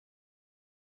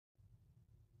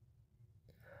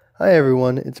Hi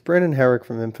everyone, it's Brandon Herrick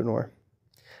from Infranor.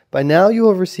 By now you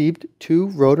have received 2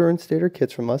 rotor and stator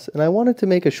kits from us, and I wanted to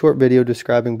make a short video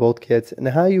describing both kits and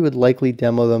how you would likely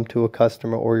demo them to a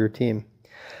customer or your team.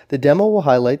 The demo will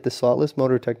highlight the slotless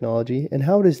motor technology and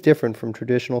how it is different from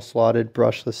traditional slotted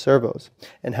brushless servos,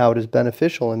 and how it is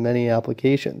beneficial in many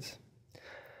applications.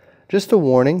 Just a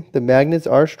warning, the magnets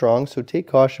are strong, so take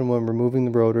caution when removing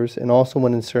the rotors and also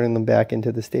when inserting them back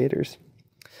into the stators.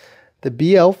 The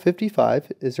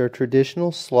BL55 is our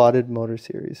traditional slotted motor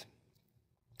series.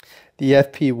 The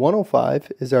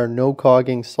FP105 is our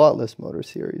no-cogging slotless motor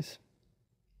series.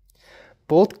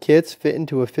 Both kits fit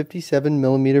into a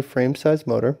 57mm frame size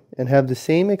motor and have the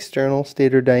same external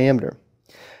stator diameter.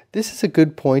 This is a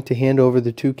good point to hand over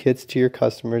the 2 kits to your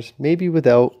customers, maybe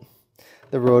without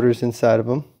the rotors inside of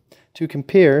them, to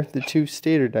compare the 2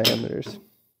 stator diameters.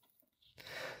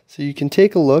 So you can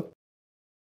take a look,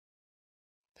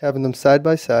 having them side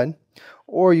by side,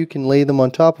 or you can lay them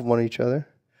on top of one each other.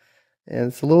 And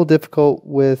it's a little difficult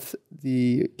with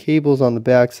the cables on the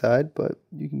back side, but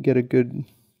you can get a good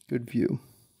view.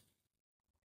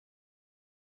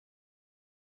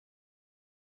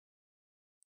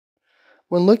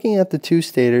 When looking at the 2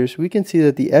 stators, we can see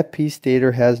that the FP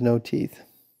stator has no teeth.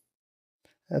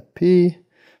 FP,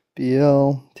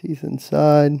 BL, teeth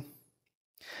inside.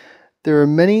 There are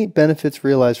many benefits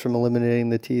realized from eliminating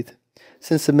the teeth.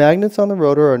 Since the magnets on the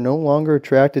rotor are no longer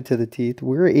attracted to the teeth,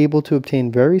 we are able to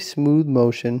obtain very smooth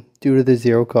motion due to the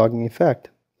zero cogging effect.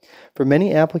 For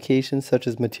many applications such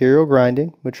as material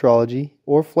grinding, metrology,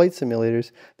 or flight simulators,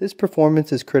 this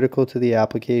performance is critical to the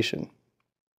application.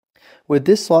 With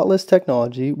this slotless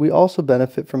technology, we also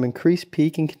benefit from increased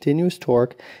peak and continuous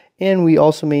torque, and we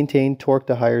also maintain torque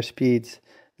to higher speeds.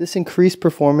 This increased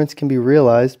performance can be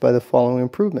realized by the following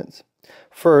improvements.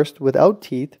 First, without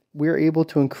teeth, we are able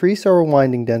to increase our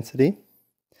winding density,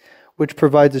 which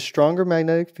provides a stronger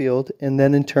magnetic field and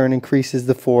then in turn increases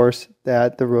the force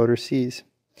that the rotor sees.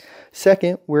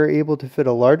 Second, we're able to fit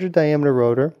a larger diameter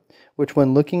rotor, which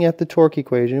when looking at the torque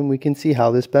equation, we can see how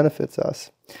this benefits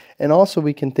us. And also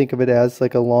we can think of it as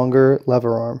like a longer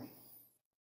lever arm.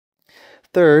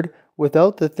 Third,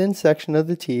 without the thin section of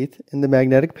the teeth in the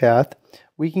magnetic path,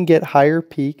 we can get higher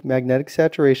peak magnetic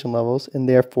saturation levels and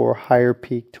therefore higher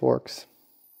peak torques.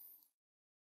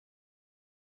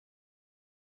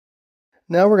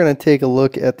 Now we're going to take a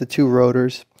look at the 2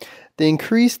 rotors. The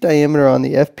increased diameter on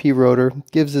the FP rotor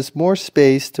gives us more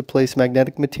space to place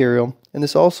magnetic material, and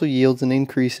this also yields an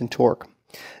increase in torque.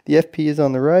 The FP is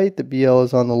on the right, the BL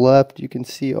is on the left. You can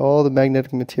see all the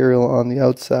magnetic material on the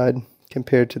outside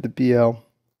compared to the BL.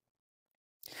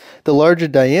 The larger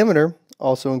diameter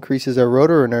also increases our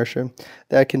rotor inertia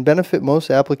that can benefit most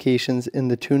applications in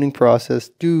the tuning process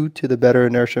due to the better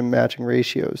inertia matching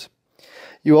ratios.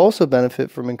 You also benefit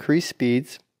from increased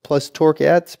speeds plus torque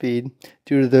at speed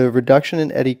due to the reduction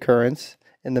in eddy currents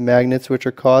in the magnets, which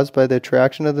are caused by the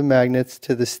attraction of the magnets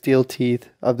to the steel teeth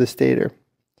of the stator.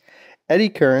 Eddy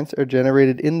currents are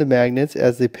generated in the magnets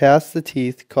as they pass the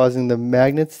teeth, causing the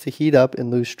magnets to heat up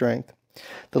and lose strength.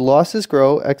 The losses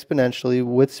grow exponentially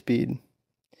with speed.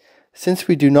 Since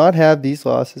we do not have these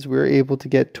losses, we are able to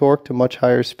get torque to much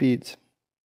higher speeds.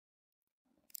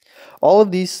 All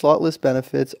of these slotless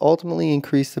benefits ultimately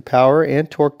increase the power and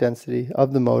torque density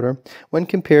of the motor when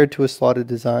compared to a slotted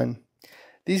design.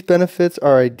 These benefits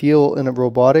are ideal in a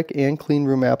robotic and clean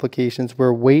room applications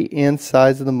where weight and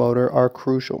size of the motor are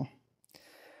crucial.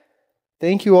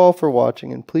 Thank you all for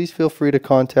watching, and please feel free to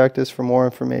contact us for more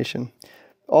information.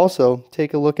 Also,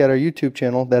 take a look at our YouTube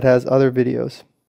channel that has other videos.